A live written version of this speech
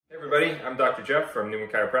everybody, I'm Dr. Jeff from Newman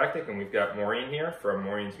Chiropractic, and we've got Maureen here from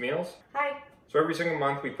Maureen's Meals. Hi. So every single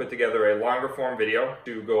month we put together a longer form video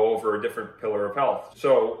to go over a different pillar of health.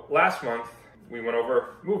 So last month we went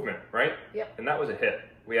over movement, right? Yep. And that was a hit.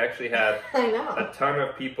 We actually had I know. a ton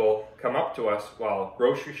of people come up to us while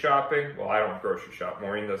grocery shopping. Well, I don't grocery shop,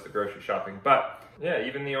 Maureen does the grocery shopping. But yeah,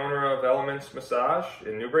 even the owner of Elements Massage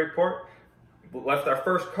in Newburyport left our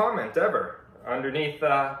first comment ever underneath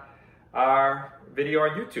our video on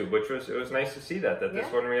YouTube, which was, it was nice to see that this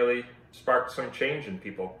one really sparked some change in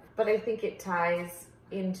people. But I think it ties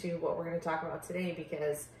into what we're going to talk about today,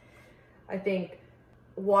 because I think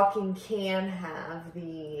walking can have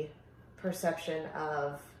the perception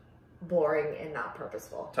of boring and not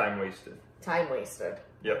purposeful. Time wasted. Time wasted.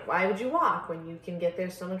 Yep. Why would you walk when you can get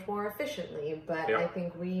there so much more efficiently? But Yep. I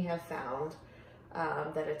think we have found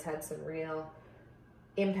that it's had some real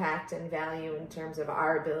impact and value in terms of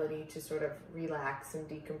our ability to sort of relax and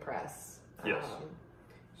decompress. Yes.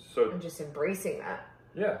 So and just embracing that.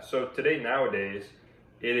 yeah, so today, nowadays,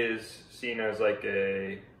 it is seen as like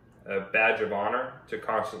a badge of honor to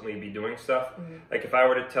constantly be doing stuff. Mm-hmm. Like if I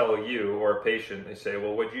were to tell you or a patient, they say,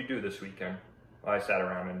 well, what'd you do this weekend? Well, I sat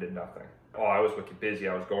around and did nothing. Oh, I was wicked busy.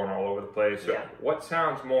 I was going all over the place. So Yeah. what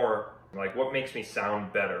sounds more, like what makes me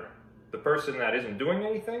sound better? The person that isn't doing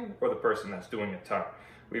anything or the person that's doing a ton?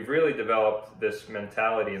 We've really developed this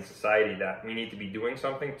mentality in society that we need to be doing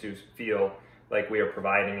something to feel like we are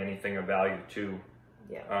providing anything of value to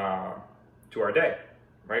our day,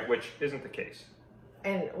 right? Which isn't the case.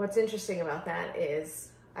 And what's interesting about that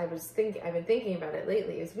is I've been thinking about it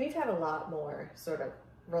lately, is we've had a lot more sort of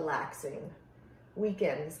relaxing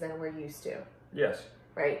weekends than we're used to. Yes.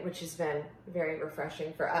 Right? Which has been very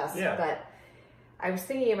refreshing for us. Yeah. But I was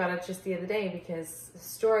thinking about it just the other day, because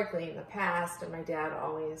historically in the past, and my dad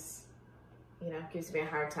always, gives me a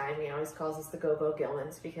hard time. He always calls us the Go-Go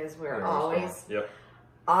Gilmans, because we're always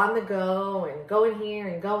on the go and going here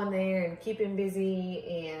and going there and keeping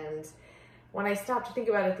busy. And when I stopped to think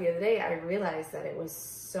about it the other day, I realized that it was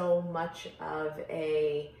so much of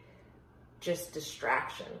a just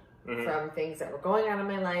distraction from things that were going on in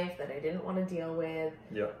my life that I didn't want to deal with.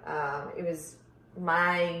 It was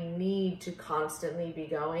my need to constantly be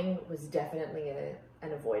going was definitely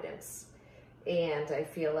an avoidance. And I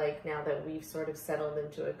feel like now that we've sort of settled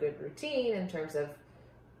into a good routine in terms of,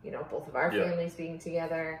 both of our families being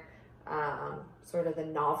together, sort of the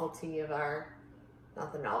novelty of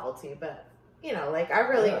not the novelty, but like I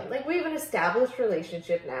really, like we have an established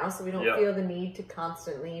relationship now, so we don't feel the need to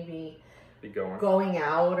constantly be going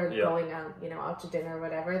out or going out, out to dinner or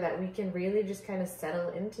whatever, that we can really just kind of settle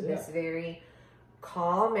into this very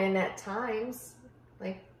calm and at times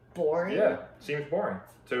like boring. Yeah, seems boring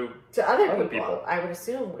to other people. I would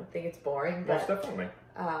assume would think it's boring, but most definitely.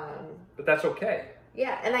 But that's okay.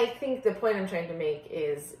 Yeah, and I think the point I'm trying to make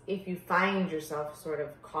is if you find yourself sort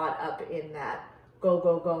of caught up in that go,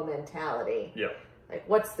 go, go mentality, like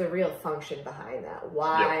what's the real function behind that?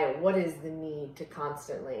 Why? What is the need to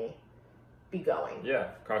constantly be going? Yeah,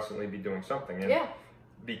 constantly be doing something. And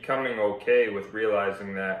becoming okay with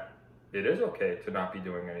realizing that it is okay to not be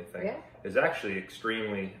doing anything is actually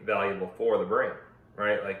extremely valuable for the brain,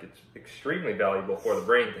 right? Like it's extremely valuable for the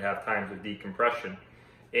brain to have times of decompression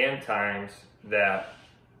and times that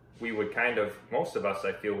we would most of us,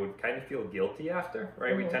 I feel, would kind of feel guilty after,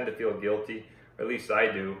 right? We tend to feel guilty, or at least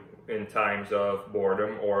I do, in times of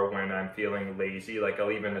boredom or when I'm feeling lazy. Like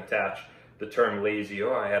I'll even attach the term lazy,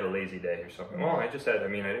 I had a lazy day or something. Well, I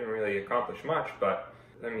didn't really accomplish much, but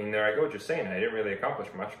there I go, just saying I didn't really accomplish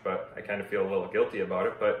much, but I kind of feel a little guilty about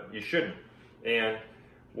it, but you shouldn't. And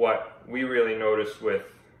what we really noticed with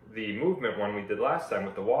the movement one we did last time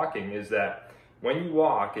with the walking is that when you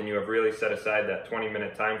walk and you have really set aside that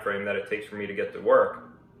 20-minute time frame that it takes for me to get to work,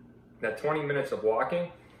 that 20 minutes of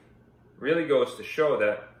walking really goes to show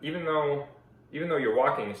that even though you're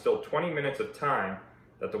walking, it's still 20 minutes of time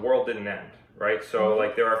that the world didn't end, right? So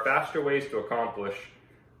like there are faster ways to accomplish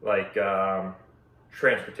like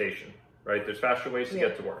transportation, right? There's faster ways to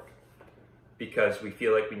get to work because we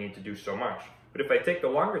feel like we need to do so much. But if I take the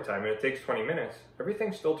longer time and it takes 20 minutes,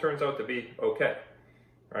 everything still turns out to be okay,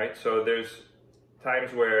 right? So there's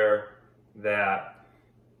times where that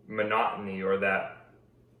monotony or that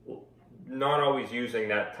not always using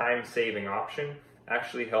that time-saving option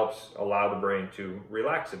actually helps allow the brain to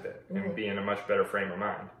relax a bit and be in a much better frame of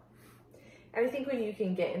mind. And I think when you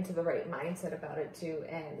can get into the right mindset about it too,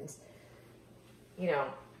 and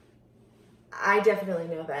I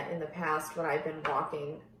definitely know that in the past when I've been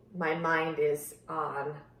walking, my mind is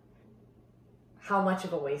on how much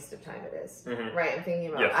of a waste of time it is, right? I'm thinking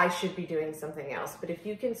about I should be doing something else. But if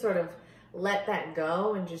you can sort of let that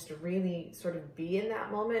go and just really sort of be in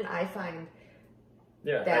that moment, I find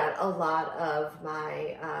that a lot of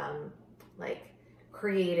my like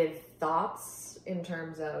creative thoughts in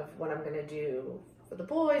terms of what I'm going to do for the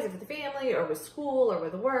boys or for the family or with school or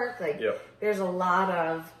with work, like there's a lot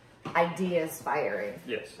of ideas firing.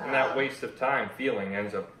 Yes, and that waste of time feeling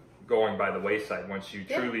ends up going by the wayside once you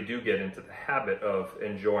truly do get into the habit of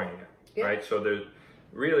enjoying it, right? So there's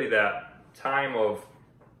really that time of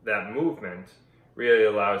that movement really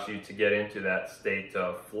allows you to get into that state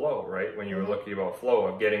of flow, right? When you were looking about flow,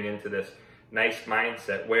 of getting into this nice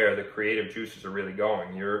mindset where the creative juices are really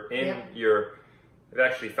going. You're in I've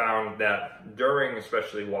actually found that during,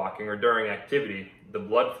 especially walking or during activity, the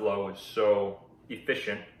blood flow is so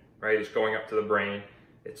efficient, right? It's going up to the brain,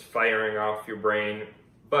 it's firing off your brain,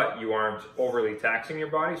 but you aren't overly taxing your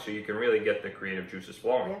body, so you can really get the creative juices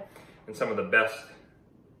flowing. And some of the best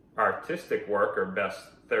artistic work or best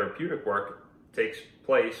therapeutic work takes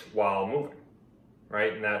place while moving,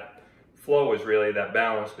 right? And that flow is really that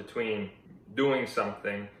balance between doing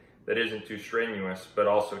something that isn't too strenuous, but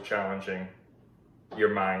also challenging your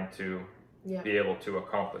mind to be able to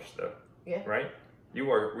accomplish the, right? You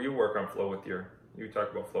work on flow with you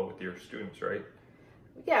talk about flow with your students, right?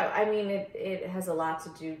 Yeah, I mean, it has a lot to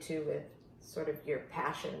do too with sort of your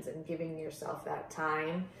passions and giving yourself that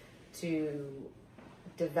time to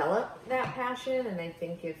develop that passion. And I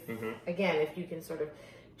think if you can sort of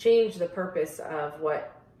change the purpose of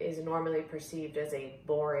what is normally perceived as a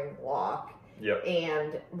boring walk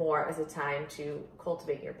and more as a time to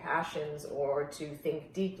cultivate your passions or to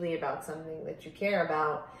think deeply about something that you care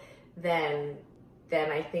about, then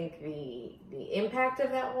I think the impact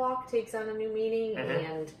of that walk takes on a new meaning.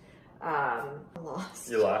 And I'm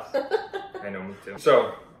lost. You're lost. I know, me too.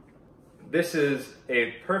 So this is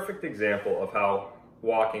a perfect example of how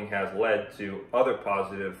walking has led to other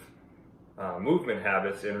positive movement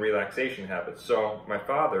habits and relaxation habits. So my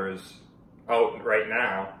father is out right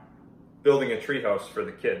now building a treehouse for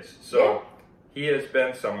the kids. So he has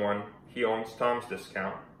been someone, he owns Tom's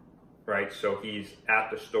Discount, right? So he's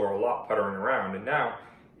at the store a lot, puttering around. And now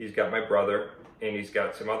he's got my brother and he's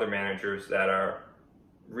got some other managers that are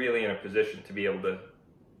really in a position to be able to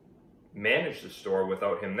manage the store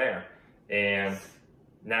without him there. And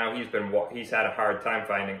now he's had a hard time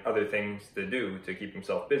finding other things to do to keep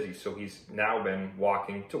himself busy. So he's now been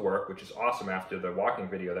walking to work, which is awesome after the walking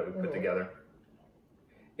video that we put together.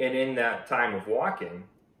 And in that time of walking,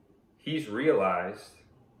 he's realized,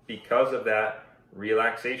 because of that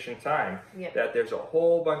relaxation time, that there's a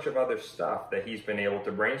whole bunch of other stuff that he's been able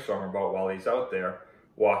to brainstorm about while he's out there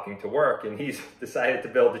walking to work. And he's decided to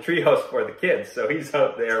build a treehouse for the kids. So he's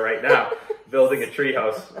out there right now building a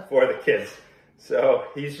treehouse for the kids. So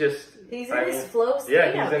he's in his flow state.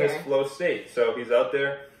 Yeah, he's in his flow state. So he's out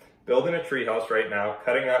there building a treehouse right now,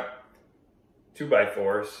 cutting up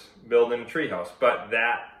 2x4s, building a treehouse. But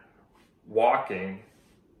that walking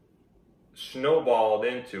snowballed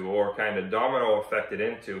into, or kind of domino affected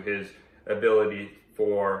into, his ability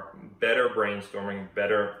for better brainstorming,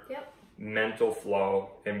 better mental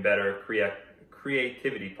flow, and better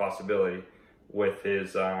creativity possibility with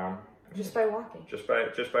his just by walking. Just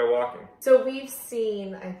by walking. So we've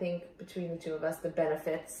seen, I think, between the two of us, the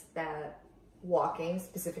benefits that walking,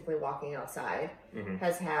 specifically walking outside,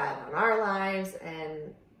 has had on our lives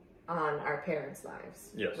and on our parents' lives.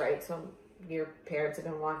 Yes. Right? So your parents have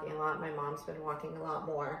been walking a lot. My mom's been walking a lot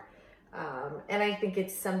more. And I think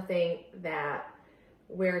it's something that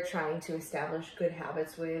we're trying to establish good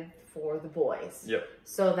habits with for the boys.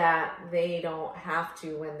 So that they don't have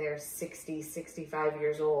to, when they're 60, 65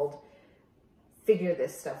 years old, figure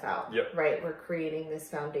this stuff out. Right? We're creating this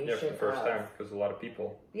foundation. For the first time, because a lot of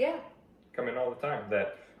people come in all the time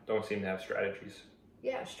that don't seem to have strategies.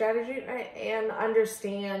 Strategy, and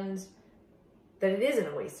understand that it isn't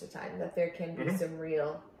a waste of time, that there can be some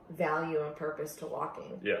real value and purpose to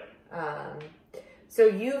walking. So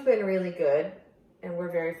you've been really good, and we're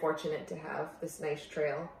very fortunate to have this nice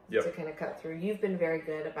trail to kind of cut through. You've been very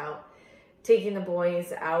good about taking the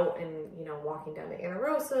boys out and, walking down to Ana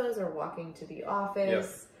Rosa's or walking to the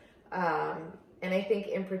office. And I think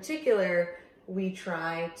in particular, we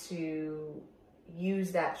try to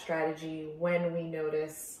use that strategy when we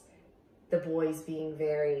notice the boys being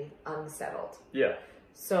very unsettled.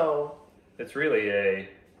 So it's really a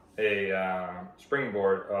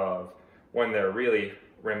springboard of when they're really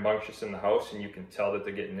rambunctious in the house and you can tell that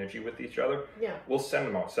they're getting edgy with each other. We'll send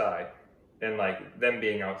them outside, and like them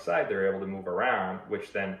being outside, they're able to move around,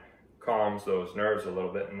 which then calms those nerves a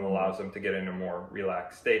little bit and allows them to get in a more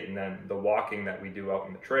relaxed state. And then the walking that we do out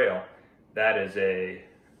in the trail, that is a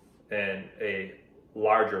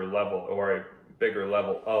larger level or a bigger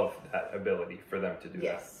level of that ability for them to do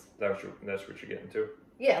yes. that. That's what you're getting to.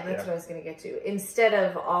 Yeah, that's what I was going to get to. Instead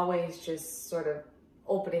of always just sort of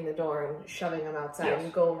opening the door and shoving them outside yes.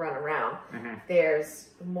 and go run around, there's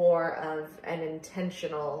more of an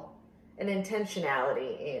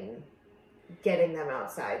intentionality in getting them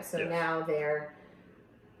outside. So yes. now they're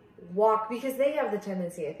because they have the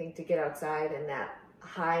tendency, I think, to get outside in that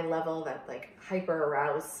high level, that like hyper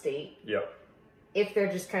aroused state. Yep. If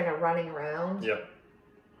they're just kind of running around, yep.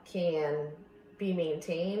 can be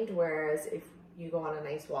maintained. Whereas if you go on a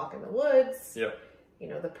nice walk in the woods, yep. you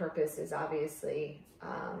know, the purpose is obviously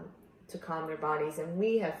to calm their bodies. And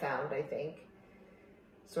we have found, I think,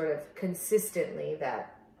 sort of consistently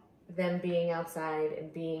that them being outside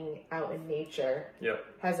and being out in nature yep.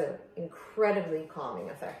 has an incredibly calming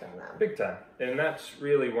effect on them. Big time. And that's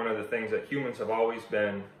really one of the things that humans have always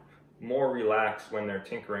been more relaxed when they're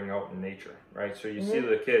tinkering out in nature, right? So you see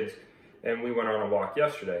the kids, and we went on a walk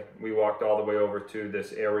yesterday. We walked all the way over to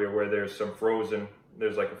this area where there's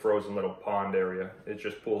like a frozen little pond area. It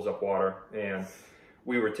just pools up water. And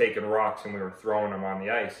we were taking rocks and we were throwing them on the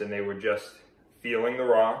ice, and they were just feeling the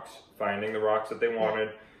rocks, finding the rocks that they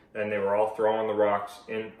wanted, and they were all throwing the rocks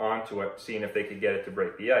onto it, seeing if they could get it to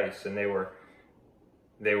break the ice. And they were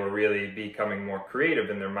really becoming more creative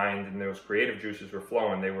in their mind, and those creative juices were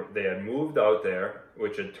flowing. They had moved out there,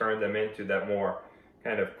 which had turned them into that more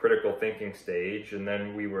kind of critical thinking stage. And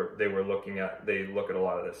then they look at a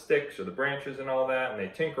lot of the sticks or the branches and all that, and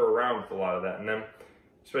they tinker around with a lot of that. And then,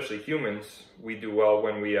 especially humans, we do well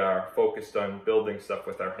when we are focused on building stuff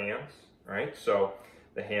with our hands, right? So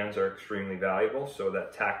the hands are extremely valuable, so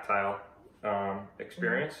that tactile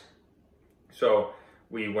experience. So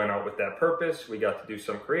we went out with that purpose. We got to do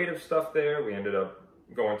some creative stuff there. We ended up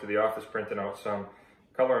going to the office, printing out some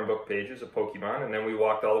coloring book pages of Pokemon, and then we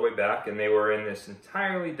walked all the way back, and they were in this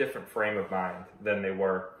entirely different frame of mind than they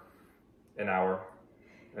were an hour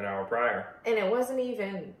prior. And it wasn't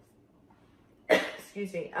even,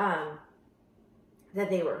 excuse me, that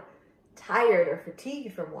they were tired or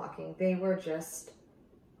fatigued from walking. They were just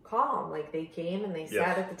calm. Like, they came and they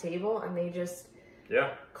sat at the table and they just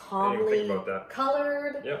calmly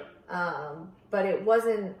colored. But it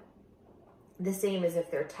wasn't the same as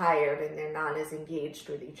if they're tired and they're not as engaged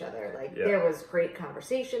with each other. Like, there was great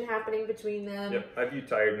conversation happening between them. I view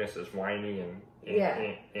tiredness as whiny and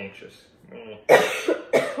anxious.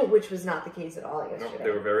 Which was not the case at all yesterday. No,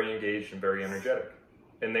 they were very engaged and very energetic.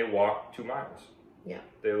 And they walked 2 miles. Yeah.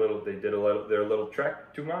 They did their little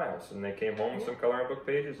trek 2 miles, and they came home with some coloring book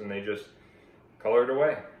pages, and they just colored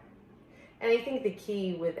away. And I think the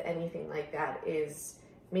key with anything like that is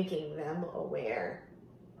making them aware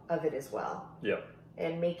of it as well. Yeah.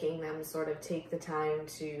 And making them sort of take the time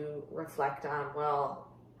to reflect on, well,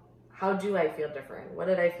 how do I feel different? What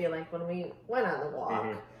did I feel like when we went on the walk?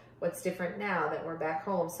 What's different now that we're back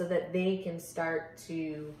home? So that they can start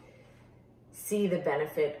to see the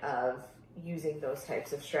benefit of using those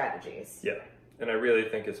types of strategies. Yeah. And I really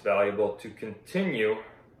think it's valuable to continue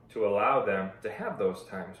to allow them to have those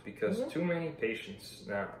times, because too many patients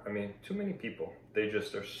now, too many people, they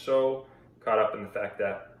just are so caught up in the fact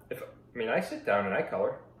that I sit down and I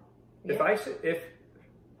color. Yeah. If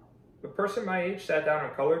a person my age sat down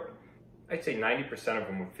and colored, I'd say 90% of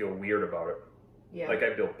them would feel weird about it. Yeah. Like,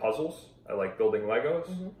 I build puzzles. I like building Legos.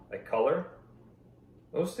 I color.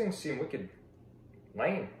 Those things seem wicked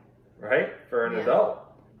lame, right? For an adult.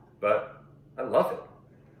 But I love it.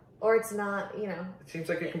 Or it's not, It seems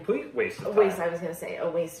like a complete waste of time. I was going to say, a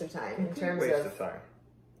waste of time. In terms of time.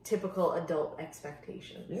 Typical adult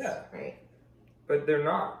expectations. Yeah. Right? But they're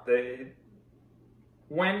not.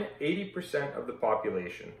 When 80% of the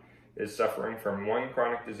population is suffering from one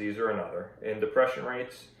chronic disease or another, and depression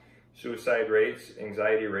rates, suicide rates,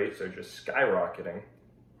 anxiety rates are just skyrocketing,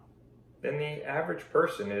 then the average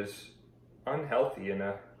person is unhealthy in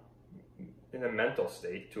a mental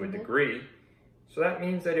state to a degree. So that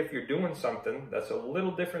means that if you're doing something that's a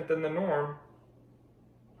little different than the norm,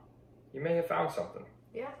 you may have found something.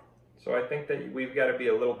 Yeah. So I think that we've got to be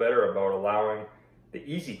a little better about allowing the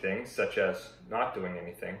easy things, such as not doing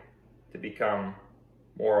anything, to become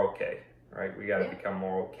more okay, right? We got to become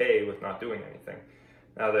more okay with not doing anything.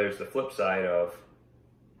 Now there's the flip side of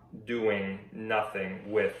doing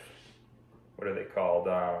nothing with, what are they called?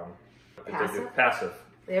 Passive.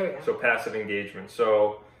 There we go. So passive engagement.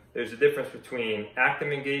 So there's a difference between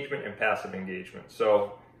active engagement and passive engagement.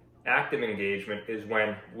 So active engagement is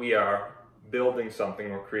when we are building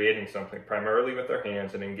something or creating something primarily with our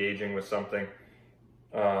hands and engaging with something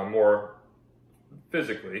more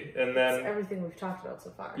physically. And then it's everything we've talked about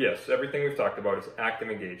so far. Yes, everything we've talked about is active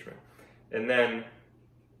engagement. And then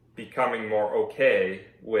becoming more okay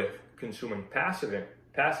with consuming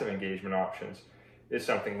passive engagement options is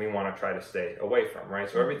something we want to try to stay away from, right?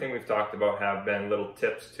 So everything we've talked about have been little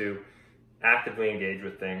tips to actively engage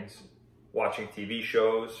with things, watching TV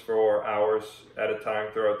shows for hours at a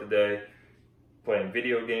time throughout the day, playing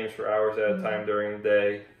video games for hours at a time during the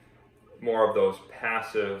day. More of those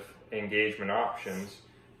passive engagement options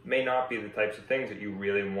may not be the types of things that you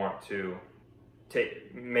really want to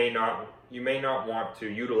take. You may not want to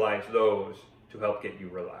utilize those to help get you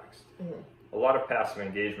relaxed. A lot of passive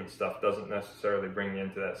engagement stuff doesn't necessarily bring you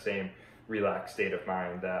into that same relaxed state of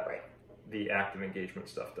mind that the active engagement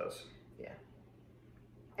stuff does. Yeah.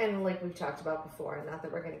 And like we've talked about before, not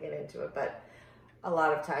that we're going to get into it, but a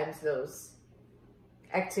lot of times those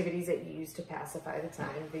activities that you use to pacify the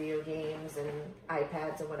time, video games and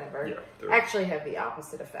iPads and whatever, actually have the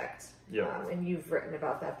opposite effect. And you've written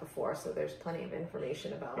about that before, so there's plenty of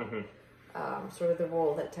information about sort of the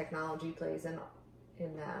role that technology plays in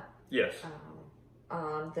that. Yes.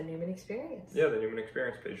 On the Newman Experience. Yeah, the Newman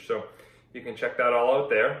Experience page. So you can check that all out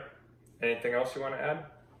there. Anything else you want to add?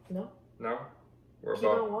 No. No? Keep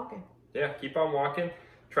on walking. Yeah, keep on walking.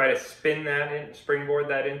 Try to springboard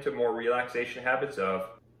that into more relaxation habits of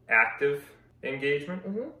active engagement,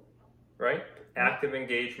 right? Active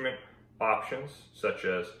engagement options such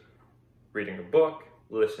as reading a book,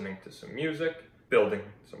 listening to some music, building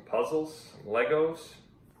some puzzles, some Legos,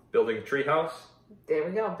 building a treehouse. There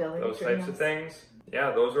we go, building those types of things.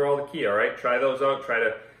 Yeah, those are all the key, all right? Try those out. Try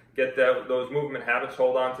to get those movement habits,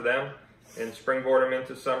 hold on to them, and springboard them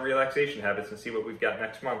into some relaxation habits and see what we've got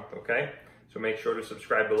next month, okay? So make sure to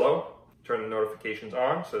subscribe below, turn the notifications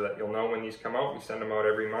on so that you'll know when these come out. We send them out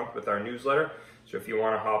every month with our newsletter. So if you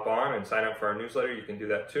want to hop on and sign up for our newsletter, you can do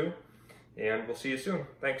that too. And we'll see you soon.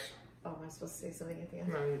 Thanks. Oh, am I supposed to say something at the end?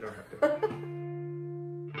 No, you don't have to.